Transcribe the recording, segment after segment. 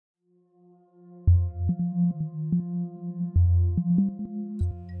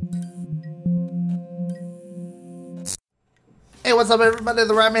Hey, what's up everybody,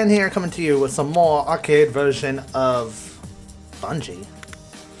 the Ratman here, coming to you with some more arcade version of Bungie.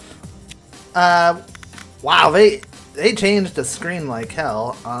 Wow, they changed the screen like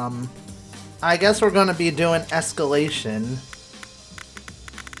hell. I guess we're gonna be doing Escalation.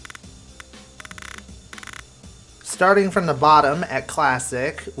 Starting from the bottom at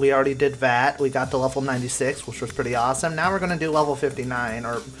Classic, we already did that. We got to level 96, which was pretty awesome. Now we're going to do level 59,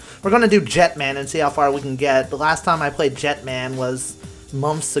 or we're going to do Jetman and see how far we can get. The last time I played Jetman was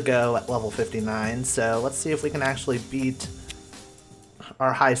months ago at level 59, so let's see if we can actually beat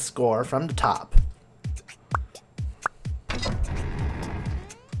our high score from the top.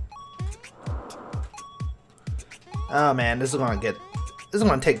 Oh man, this is going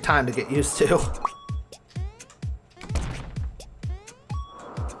to take time to get used to.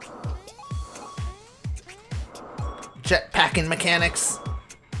 Jetpacking mechanics.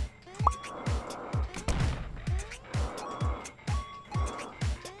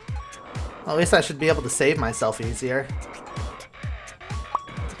 Well, at least I should be able to save myself easier.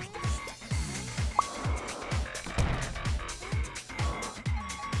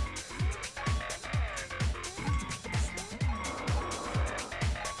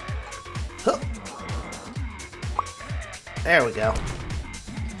 Huh. There we go.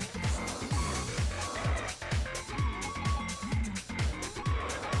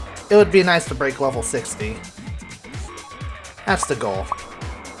 It would be nice to break level 60. That's the goal.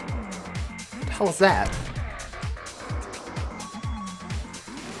 What the hell is that?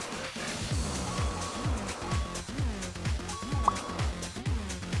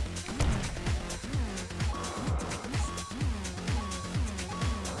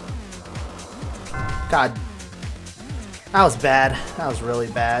 God. That was bad. That was really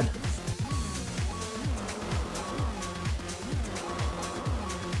bad.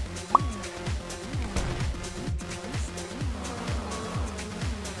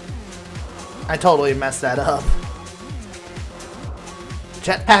 I totally messed that up.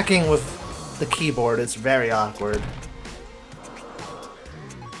 Jetpacking with the keyboard is very awkward.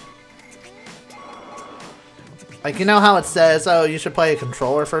 Like, you know how it says, oh, you should play a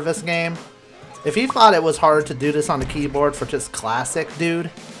controller for this game? If you thought it was hard to do this on the keyboard for just Classic, dude,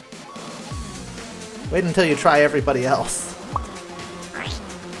 wait until you try everybody else.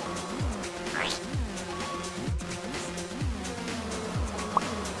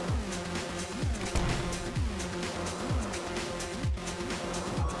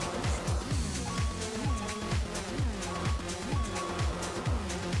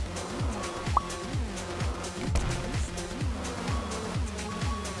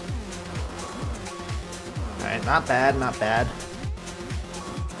 Alright, not bad, not bad.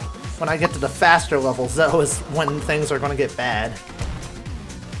 When I get to the faster levels, though, is when things are going to get bad.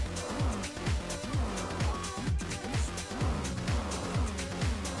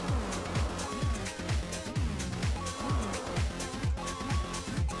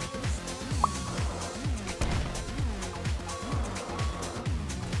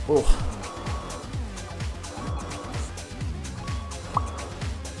 Ooh.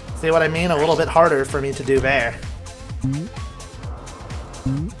 See what I mean? A little bit harder for me to do there.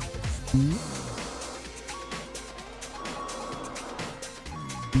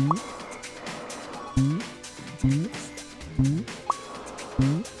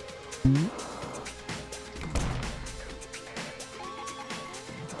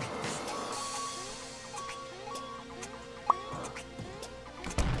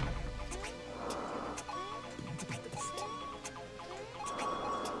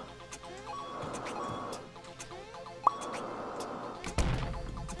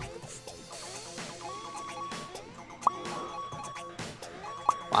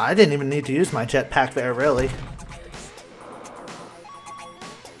 I didn't even need to use my jetpack there, really.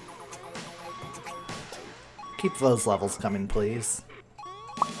 Keep those levels coming, please.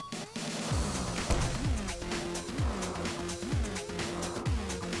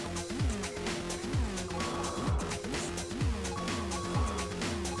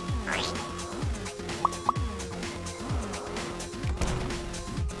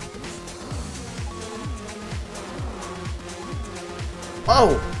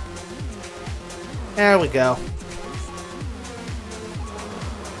 Whoa! There we go.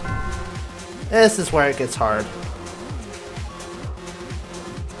 This is where it gets hard.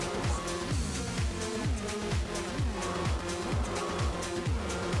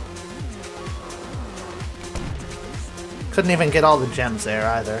 Couldn't even get all the gems there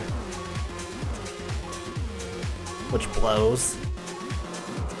either. Which blows.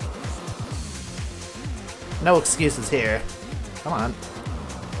 No excuses here. Come on.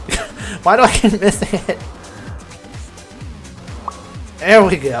 Why do I keep missing it? There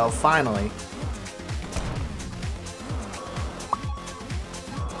we go, finally.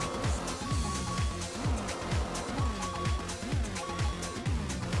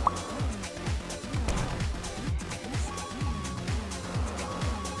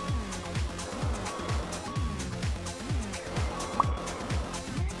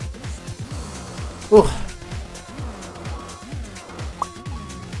 Ooh.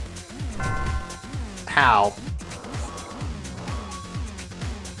 How?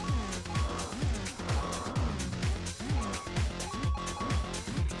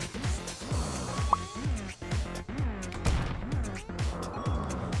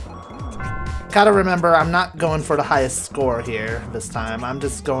 Gotta remember, I'm not going for the highest score here this time. I'm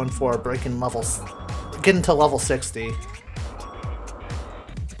just going for breaking levels, getting to level 60.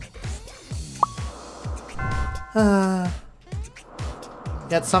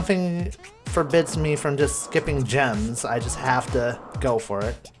 Yet something forbids me from just skipping gems. I just have to go for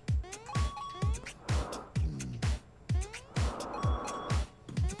it.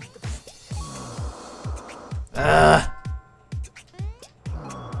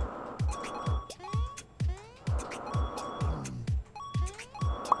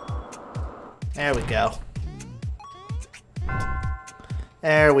 There we go.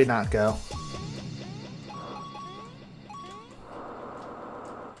 There we not go.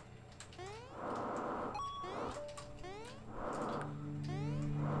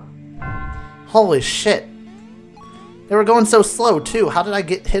 Holy shit. They were going so slow too. How did I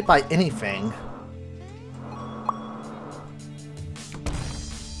get hit by anything?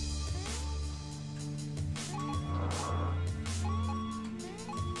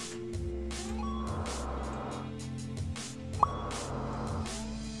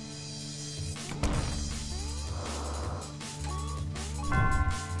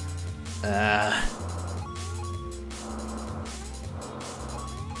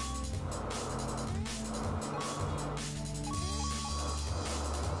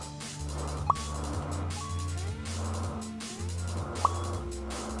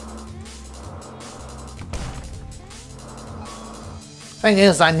 Thing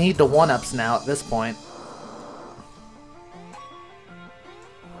is, I need the 1-ups now at this point.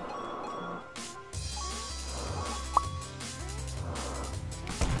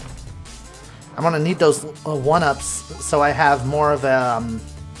 I'm gonna need those 1-ups so I have more of an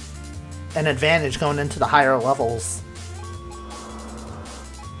advantage going into the higher levels.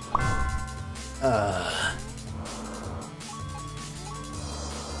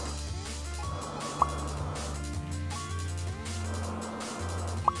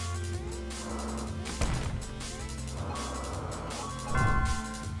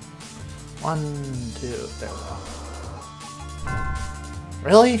 One, two, there we go.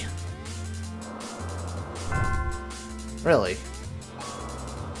 Really? Really?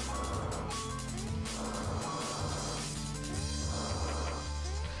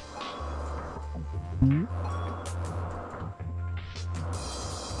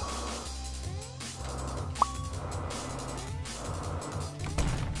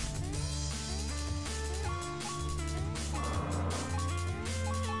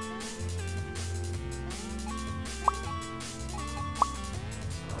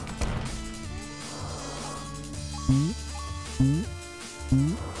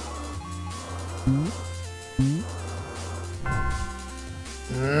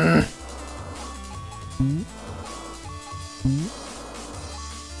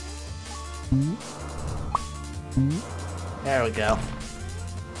 There we go.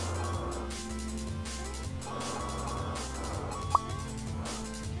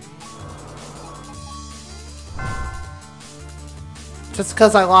 Just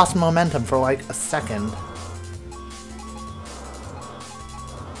because I lost momentum for like a second.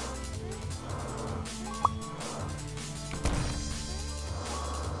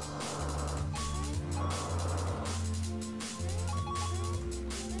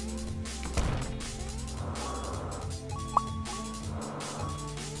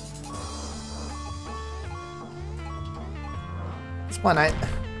 One night.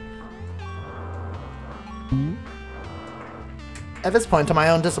 At this point, to my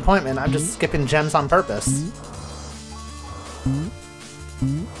own disappointment, I'm just skipping gems on purpose.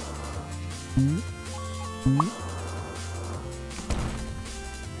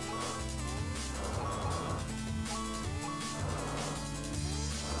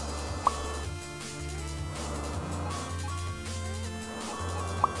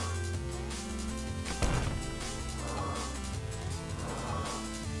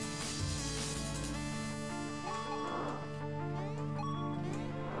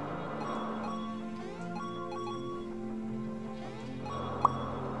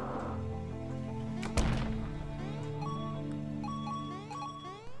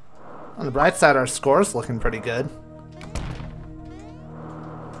 On the bright side, our score's looking pretty good.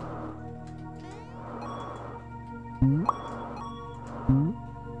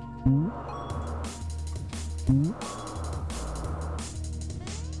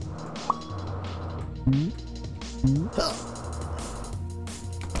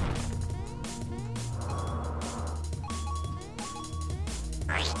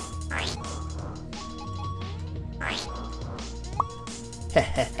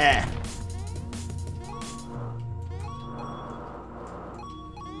 Heh.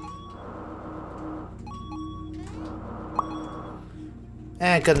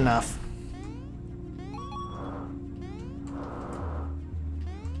 Good enough.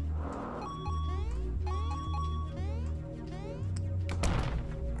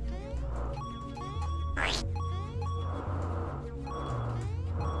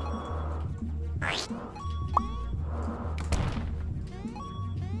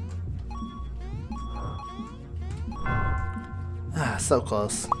 Ah, so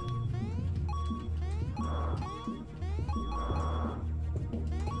close.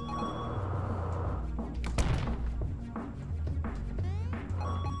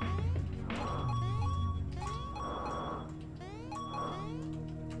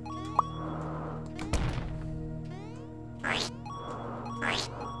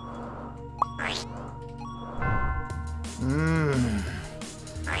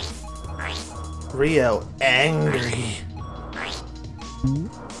 Rio angry.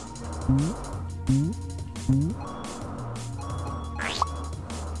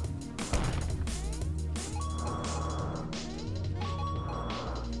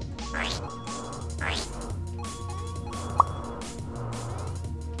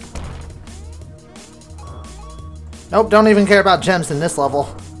 Nope, don't even care about gems in this level.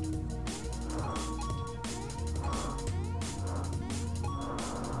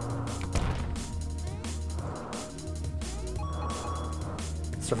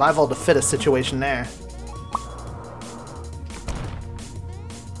 Survival of the fittest situation there.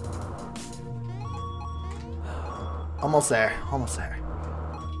 Almost there, almost there.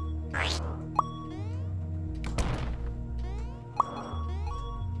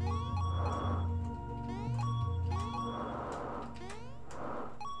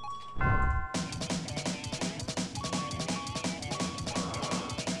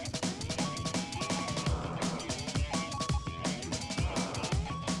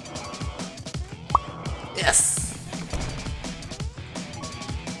 Yes!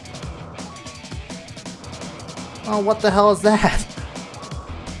 Oh, what the hell is that?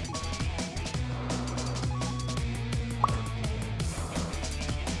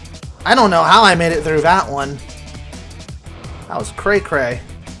 I don't know how I made it through that one. That was cray-cray.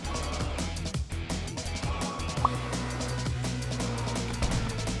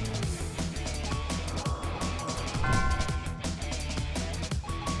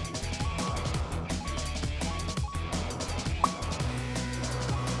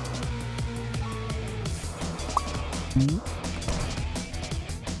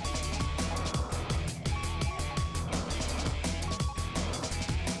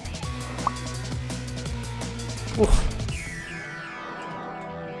 Oof.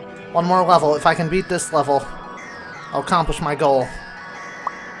 One more level. If I can beat this level, I'll accomplish my goal.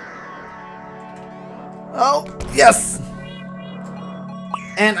 Oh, yes!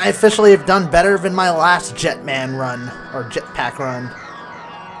 And I officially have done better than my last Jetman run, or Jetpack run.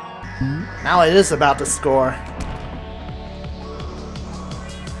 Now it is about to score.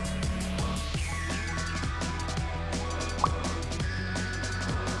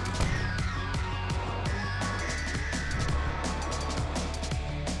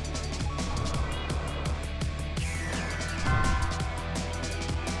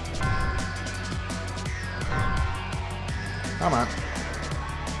 Come on.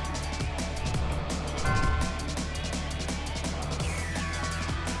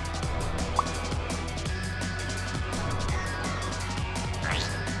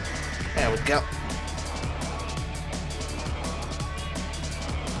 There we go.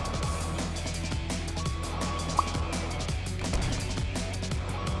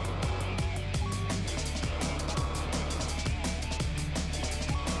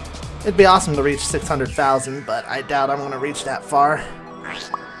 It'd be awesome to reach 600,000, but I doubt I'm going to reach that far.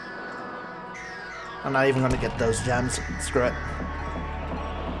 I'm not even going to get those gems. Screw it.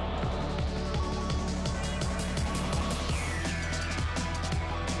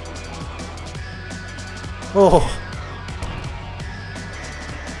 Oh.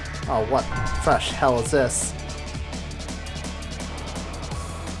 Oh, what fresh hell is this?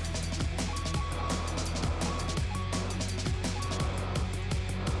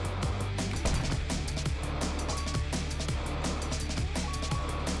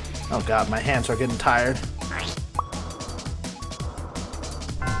 Oh god, my hands are getting tired.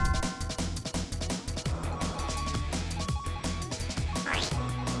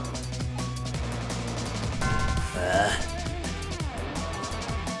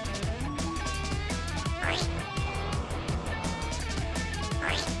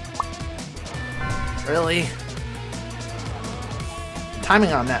 Really?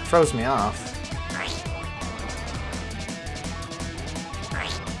 Timing on that throws me off.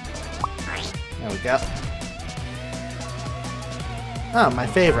 There we go. Oh, my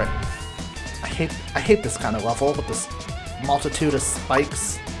favorite. I hate this kind of level with this multitude of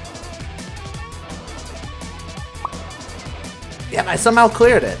spikes. Yeah, I somehow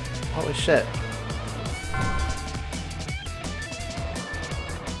cleared it. Holy shit.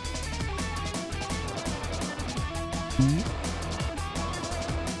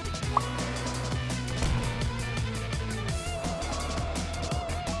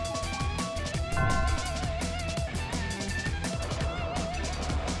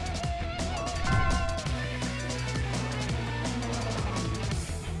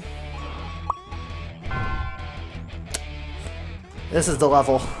 This is the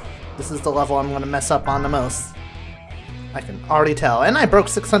level. This is the level I'm gonna mess up on the most. I can already tell. And I broke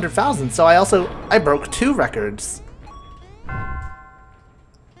 600,000, so I broke 2 records.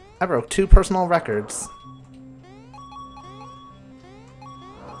 I broke 2 personal records.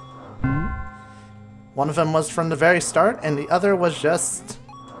 One of them was from the very start, and the other was just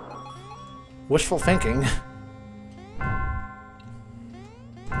wishful thinking.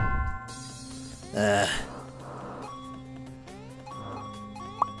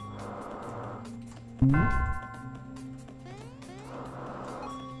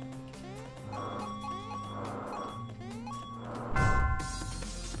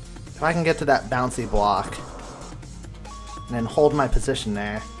 If I can get to that bouncy block and then hold my position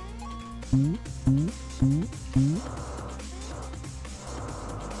there.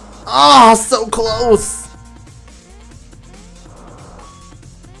 Oh, so close!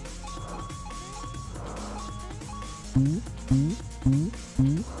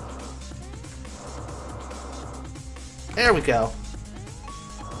 There we go.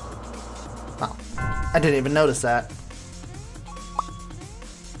 Oh, I didn't even notice that.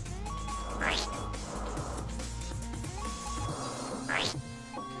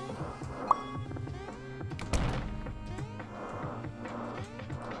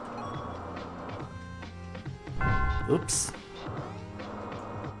 Oops.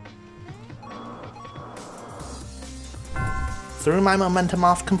 Threw my momentum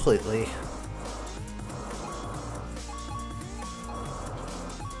off completely.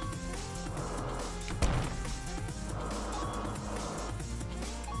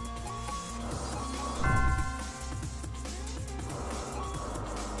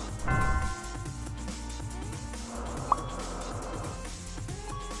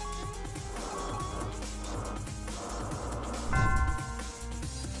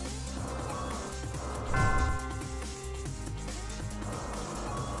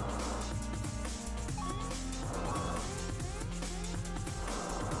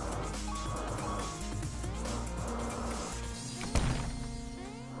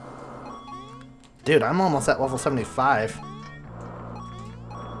 Dude, I'm almost at level 75.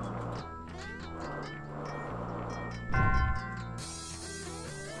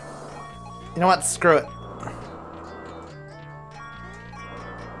 You know what? Screw it.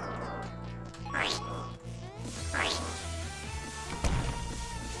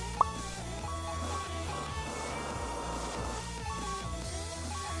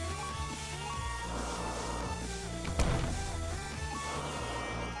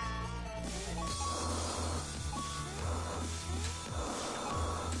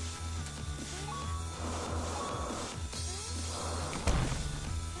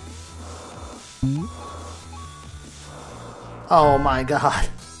 Oh my god.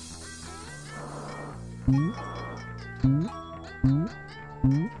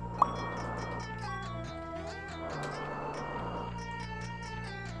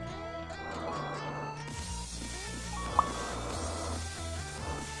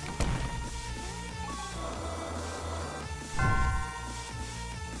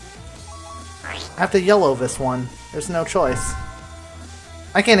 I have to YOLO this one. There's no choice.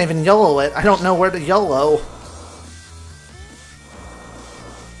 I can't even YOLO it. I don't know where to YOLO.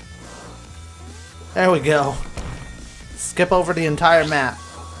 There we go. Skip over the entire map.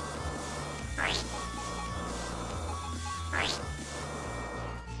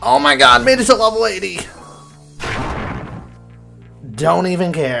 Oh my god, made it to level 80! Don't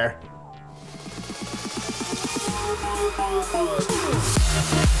even care.